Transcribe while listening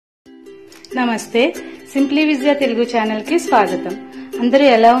నమస్తే సింప్లీ విజయ తెలుగు ఛానల్ కి స్వాగతం. అందరూ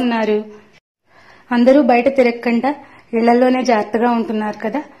ఎలా ఉన్నారు? అందరూ బయట తిరగకుండా ఇళ్లలోనే జాగ్రత్తగా ఉంటున్నారు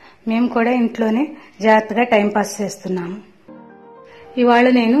కదా. మేము కూడా ఇంట్లోనే జాగ్రత్తగా టైం పాస్ చేస్తున్నాము. ఇవాళ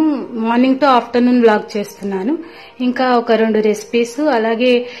నేను మార్నింగ్ టు ఆఫ్టర్నూన్ వ్లాగ్ చేస్తున్నాను. ఇంకా ఒక 2 రెసిపీస్,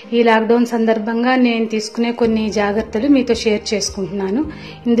 అలాగే ఈ లాక్డౌన్ సందర్భంగా నేను తీసుకునే కొన్ని జాగ్రత్తలు మీతో షేర్ చేసుకుంటున్నాను.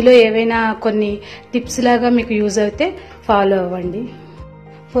 ఇందులో ఏవైనా కొన్ని టిప్స్ లాగా మీకు యూజ్ అయితే ఫాలో అవ్వండి.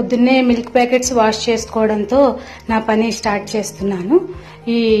 పొద్దున్నే మిల్క్ ప్యాకెట్స్ వాష్ చేసుకోవడంతో నా పని స్టార్ట్ చేస్తున్నాను.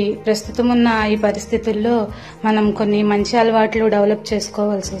 ఈ ప్రస్తుతం ఉన్న ఈ పరిస్థితుల్లో మనం కొన్ని మంచి అలవాట్లు డెవలప్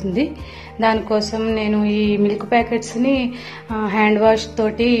చేసుకోవాల్సి ఉంది. దానికోసం నేను ఈ మిల్క్ ప్యాకెట్స్ ని హ్యాండ్ వాష్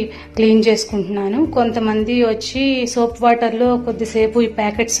తోటి క్లీన్ చేసుకుంటున్నాను. కొంతమంది వచ్చి సోప్ వాటర్ లో కొద్దిసేపు ఈ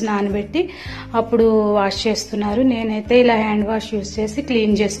ప్యాకెట్స్ నానబెట్టి అప్పుడు వాష్ చేస్తున్నారు. నేనైతే ఇలా హ్యాండ్ వాష్ యూజ్ చేసి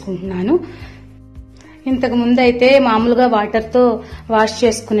క్లీన్ చేసుకుంటున్నాను. ఇంతకు ముందు అయితే మామూలుగా వాటర్ తో వాష్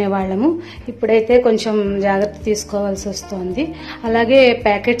చేసుకునే వాళ్ళము. ఇప్పుడైతే కొంచెం జాగ్రత్త తీసుకోవాల్సి వస్తోంది. అలాగే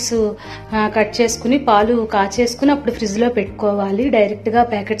ప్యాకెట్స్ కట్ చేసుకుని పాలు కాచేసుకుని అప్పుడు ఫ్రిడ్జ్ లో పెట్టుకోవాలి. డైరెక్ట్ గా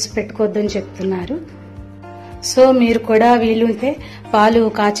ప్యాకెట్స్ పెట్టుకోవద్దని చెప్తున్నారు. సో మీరు కూడా వీలుంటే పాలు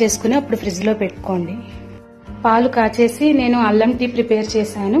కాచేసుకుని అప్పుడు ఫ్రిడ్జ్ లో పెట్టుకోండి. పాలు కాచేసి నేను అల్లం టీ ప్రిపేర్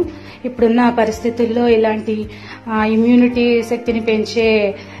చేశాను. ఇప్పుడున్న పరిస్థితుల్లో ఇలాంటి ఇమ్యూనిటీ శక్తిని పెంచే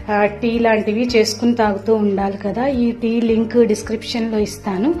టీ లాంటివి చేసుకుని తాగుతూ ఉండాలి కదా. ఈ టీ లింక్ డిస్క్రిప్షన్ లో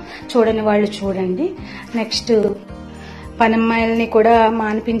ఇస్తాను, చూడని వాళ్ళు చూడండి. నెక్స్ట్ పనమ్మాయిల్ని కూడా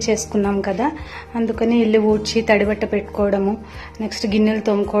మానిపించేసుకున్నాం కదా, అందుకని ఇల్లు ఊడ్చి తడిబట్ట పెట్టుకోవడము, నెక్స్ట్ గిన్నెలు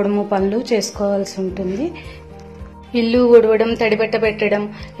తోముకోవడము పనులు చేసుకోవాల్సి ఉంటుంది. ఇల్లు ఊడవడం, తడిబట్ట పెట్టడం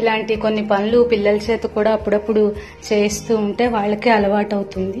ఇలాంటి కొన్ని పనులు పిల్లల చేత కూడా అప్పుడప్పుడు చేయిస్తూ ఉంటే వాళ్ళకే అలవాటు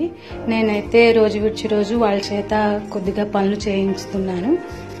అవుతుంది. నేనైతే రోజు విడిచి రోజు వాళ్ళ చేత కొద్దిగా పనులు చేయిస్తున్నాను.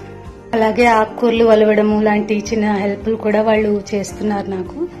 అలాగే ఆకుకూరలు వలవడము లాంటి చిన్న హెల్ప్లు కూడా వాళ్ళు చేస్తున్నారు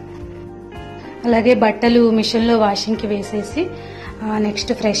నాకు. అలాగే బట్టలు మిషన్ లో వాషింగ్ కి వేసేసి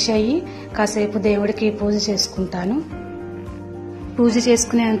నెక్స్ట్ ఫ్రెష్ అయ్యి కాసేపు దేవుడికి పూజ చేసుకుంటాను. పూజ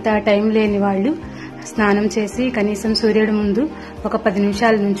చేసుకునేంత టైం లేని వాళ్ళు స్నానం చేసి కనీసం సూర్యుడి ముందు ఒక 10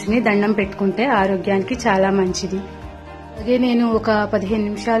 నిమిషాల నుంచుని దండం పెట్టుకుంటే ఆరోగ్యానికి చాలా మంచిది. అలాగే నేను ఒక 15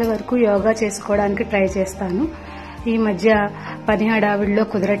 నిమిషాల వరకు యోగా చేసుకోవడానికి ట్రై చేస్తాను. ఈ మధ్య పని హడావిడిలో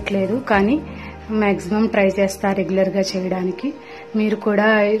కుదరట్లేదు, కానీ మాక్సిమం ట్రై చేస్తా రెగ్యులర్ గా చేయడానికి. మీరు కూడా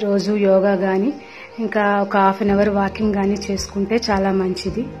రోజు యోగా గాని ఇంకా ఒక హాఫ్ అన్ అవర్ వాకింగ్ గాని చేసుకుంటే చాలా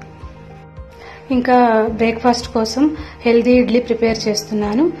మంచిది. ఇంకా బ్రేక్ఫాస్ట్ కోసం హెల్దీ ఇడ్లీ ప్రిపేర్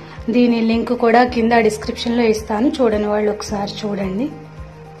చేస్తున్నాను. దీని లింక్ కూడా కింద డిస్క్రిప్షన్ లో ఇస్తాను, చూడని వాళ్ళు ఒకసారి చూడండి.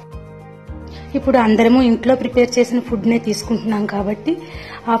 ఇప్పుడు అందరము ఇంట్లో ప్రిపేర్ చేసిన ఫుడ్ నే తీసుకుంటున్నాం కాబట్టి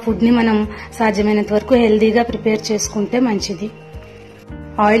ఆ ఫుడ్ ని మనం సాధ్యమైనంత వరకు హెల్దీగా ప్రిపేర్ చేసుకుంటే మంచిది.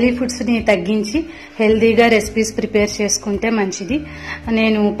 ఆయిలీ ఫుడ్స్ ని తగ్గించి హెల్దీగా రెసిపీస్ ప్రిపేర్ చేసుకుంటే మంచిది.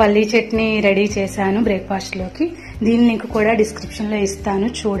 నేను పల్లీ చట్నీ రెడీ చేశాను బ్రేక్ఫాస్ట్ లోకి. దీని లింక్ కూడా డిస్క్రిప్షన్ లో ఇస్తాను,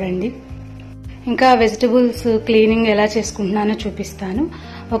 చూడండి. ఇంకా వెజిటబుల్స్ క్లీనింగ్ ఎలా చేసుకుంటున్నానో చూపిస్తాను.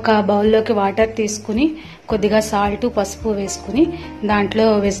 ఒక బౌల్లోకి వాటర్ తీసుకుని కొద్దిగా సాల్ట్, పసుపు వేసుకుని దాంట్లో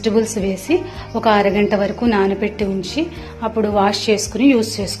వెజిటబుల్స్ వేసి ఒక అరగంట వరకు నానబెట్టి ఉంచి అప్పుడు వాష్ చేసుకుని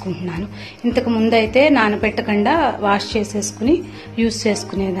యూజ్ చేసుకుంటున్నాను. ఇంతకు ముందు అయితే నానబెట్టకుండా వాష్ చేసేసుకుని యూజ్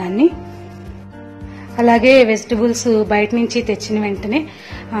చేసుకునేదాన్ని. అలాగే వెజిటబుల్స్ బయట నుంచి తెచ్చిన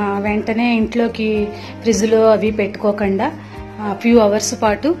వెంటనే ఇంట్లోకి ఫ్రిడ్జ్ లో అవి పెట్టుకోకుండా ఫ్యూ అవర్స్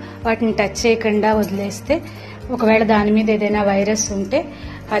పాటు వాటిని టచ్ చేయకుండా వదిలేస్తే ఒకవేళ దాని మీద ఏదైనా వైరస్ ఉంటే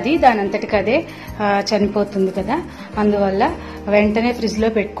అది దానంతటికి అదే చనిపోతుంది కదా. అందువల్ల వెంటనే ఫ్రిడ్జ్ లో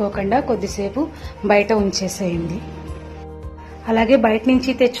పెట్టుకోకుండా కొద్దిసేపు బయట ఉంచేసేయండి. అలాగే బయట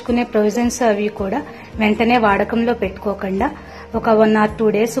నుంచి తెచ్చుకునే ప్రొవిజన్స్ అవి కూడా వెంటనే వాడకంలో పెట్టుకోకుండా ఒక 1 or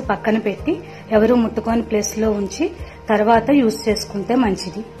 2 days పక్కన పెట్టి ఎవరు ముట్టుకోని ప్లేస్ లో ఉంచి తర్వాత యూజ్ చేసుకుంటే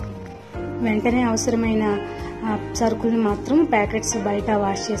మంచిది. వెంటనే అవసరమైన సరుకుల్ని మాత్రం ప్యాకెట్స్ బయట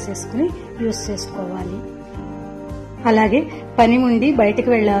వాష్ చేసేసుకుని యూజ్ చేసుకోవాలి. అలాగే పని ఉండి బయటకు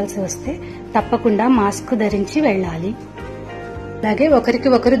వెళ్లాల్సి వస్తే తప్పకుండా మాస్క్ ధరించి వెళ్లాలి. అలాగే ఒకరికి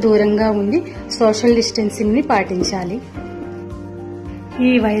ఒకరు దూరంగా ఉండి సోషల్ డిస్టెన్సింగ్ ని పాటించాలి.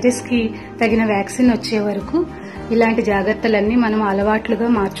 ఈ వైరస్ కి తగిన వ్యాక్సిన్ వచ్చే వరకు ఇలాంటి జాగ్రత్తలన్నీ మనం అలవాట్లుగా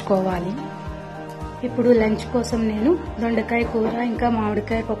మార్చుకోవాలి. ఇప్పుడు లంచ్ కోసం నేను దొండకాయ కూర ఇంకా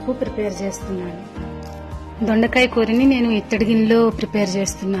మామిడికాయ పప్పు ప్రిపేర్ చేస్తున్నాను. దొండకాయ కూరని నేను ఇత్తడి గిన్నెలో ప్రిపేర్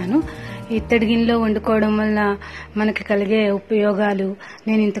చేస్తున్నాను. ఇత్తడి గిన్నెలో వండుకోవడం వల్ల మనకి కలిగే ఉపయోగాలు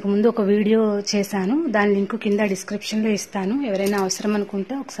నేను ఇంతకు ముందు ఒక వీడియో చేశాను. దాని లింక్ కింద డిస్క్రిప్షన్ లో ఇస్తాను, ఎవరైనా అవసరం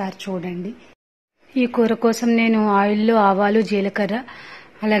అనుకుంటే ఒకసారి చూడండి. ఈ కూర కోసం నేను ఆయిల్లో ఆవాలు, జీలకర్ర,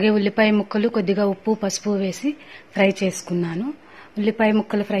 అలాగే ఉల్లిపాయ ముక్కలు, కొద్దిగా ఉప్పు, పసుపు వేసి ఫ్రై చేసుకున్నాను. ఉల్లిపాయ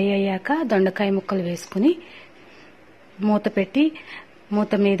ముక్కలు ఫ్రై అయ్యాక దొండకాయ ముక్కలు వేసుకుని మూత పెట్టి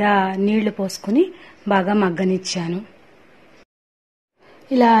మూత మీద నీళ్లు పోసుకుని బాగా మగ్గనిచ్చాను.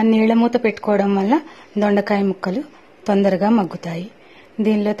 ఇలా నీళ్ల మూత పెట్టుకోవడం వల్ల దొండకాయ ముక్కలు తొందరగా మగ్గుతాయి.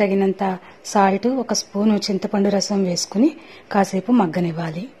 దీనిలో తగినంత సాల్ట్, 1 స్పూను చింతపండు రసం వేసుకుని కాసేపు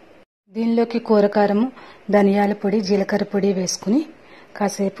మగ్గనివ్వాలి. దీనిలోకి కూరకారము, ధనియాల పొడి, జీలకర్ర పొడి వేసుకుని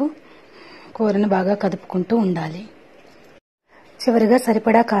కాసేపు కూరను బాగా కదుపుకుంటూ ఉండాలి. చివరిగా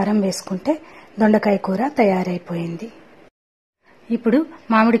సరిపడా కారం వేసుకుంటే దొండకాయ కూర తయారైపోయింది. ఇప్పుడు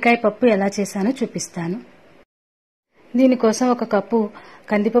మామిడికాయ పప్పు ఎలా చేశానో చూపిస్తాను. దీనికోసం 1 కప్పు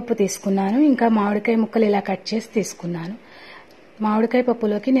కందిపప్పు తీసుకున్నాను. ఇంకా మామిడికాయ ముక్కలు ఇలా కట్ చేసి తీసుకున్నాను. మామిడికాయ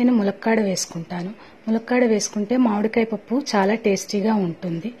పప్పులోకి నేను ములక్కాడ వేసుకుంటాను. ములక్కాడ వేసుకుంటే మామిడికాయ పప్పు చాలా టేస్టీగా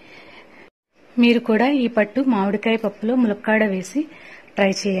ఉంటుంది. మీరు కూడా ఈ పట్టు మామిడికాయ పప్పులో ములక్కాడ వేసి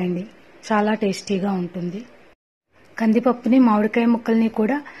ట్రై చేయండి, చాలా టేస్టీగా ఉంటుంది. కందిపప్పుని, మామిడికాయ ముక్కల్ని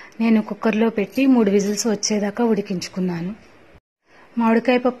కూడా నేను కుక్కర్లో పెట్టి 3 విజిల్స్ వచ్చేదాకా ఉడికించుకున్నాను.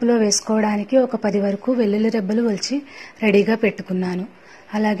 మామిడికాయ పప్పులో వేసుకోవడానికి 10 వరకు వెల్లుల్లి రెబ్బలు ఒలిచి రెడీగా పెట్టుకున్నాను.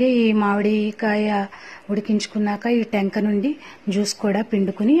 అలాగే ఈ మామిడికాయ ఉడికించుకున్నాక ఈ టెంక నుండి జ్యూస్ కూడా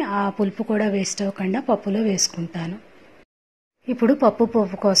పిండుకుని ఆ పులుపు కూడా వేస్ట్ అవ్వకుండా పప్పులో వేసుకుంటాను. ఇప్పుడు పప్పు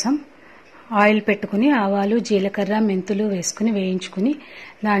పోపు కోసం ఆయిల్ పెట్టుకుని ఆవాలు, జీలకర్ర, మెంతులు వేసుకుని వేయించుకుని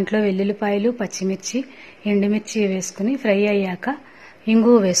దాంట్లో వెల్లుల్లిపాయలు, పచ్చిమిర్చి, ఎండుమిర్చి వేసుకుని ఫ్రై అయ్యాక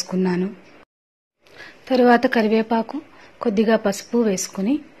ఇంగువ వేసుకున్నాను. తరువాత కరివేపాకు, కొద్దిగా పసుపు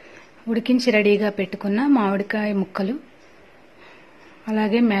వేసుకుని ఉడికించి రెడీగా పెట్టుకున్న మామిడికాయ ముక్కలు,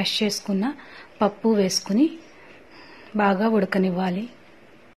 అలాగే మ్యాష్ చేసుకున్న పప్పు వేసుకుని బాగా ఉడకనివ్వాలి.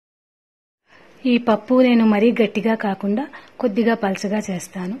 ఈ పప్పు నేను మరీ గట్టిగా కాకుండా కొద్దిగా పలచగా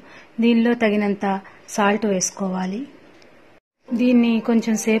చేస్తాను. దీనిలో తగినంత సాల్ట్ వేసుకోవాలి. దీన్ని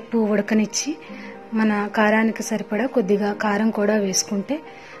కొంచెం సేపు ఉడకనిచ్చి మన కారానికి సరిపడా కొద్దిగా కారం కూడా వేసుకుంటే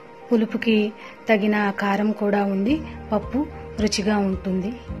పులుపుకి తగిన కారం కూడా ఉండి పప్పు రుచిగా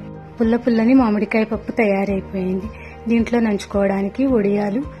ఉంటుంది. పుల్ల పుల్లని మామిడికాయ పప్పు తయారైపోయింది. దీంట్లో నంచుకోవడానికి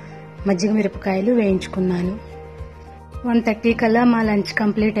వడియాలు, మజ్జిగ మిరపకాయలు వేయించుకున్నాను. 1:30 కల్లా మా లంచ్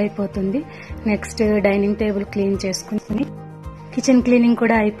కంప్లీట్ అయిపోతుంది. నెక్స్ట్ డైనింగ్ టేబుల్ క్లీన్ చేసుకుని కిచెన్ క్లీనింగ్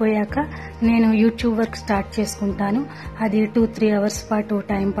కూడా అయిపోయాక నేను యూట్యూబ్ వర్క్ స్టార్ట్ చేసుకుంటాను. అది 2-3 అవర్స్ పాటు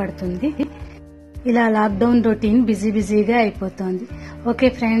టైం పడుతుంది. ఇలా లాక్డౌన్ రొటీన్ బిజీగా అయిపోతుంది. Okay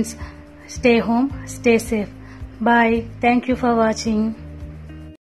friends, stay home, stay safe. Bye. Thank you for watching.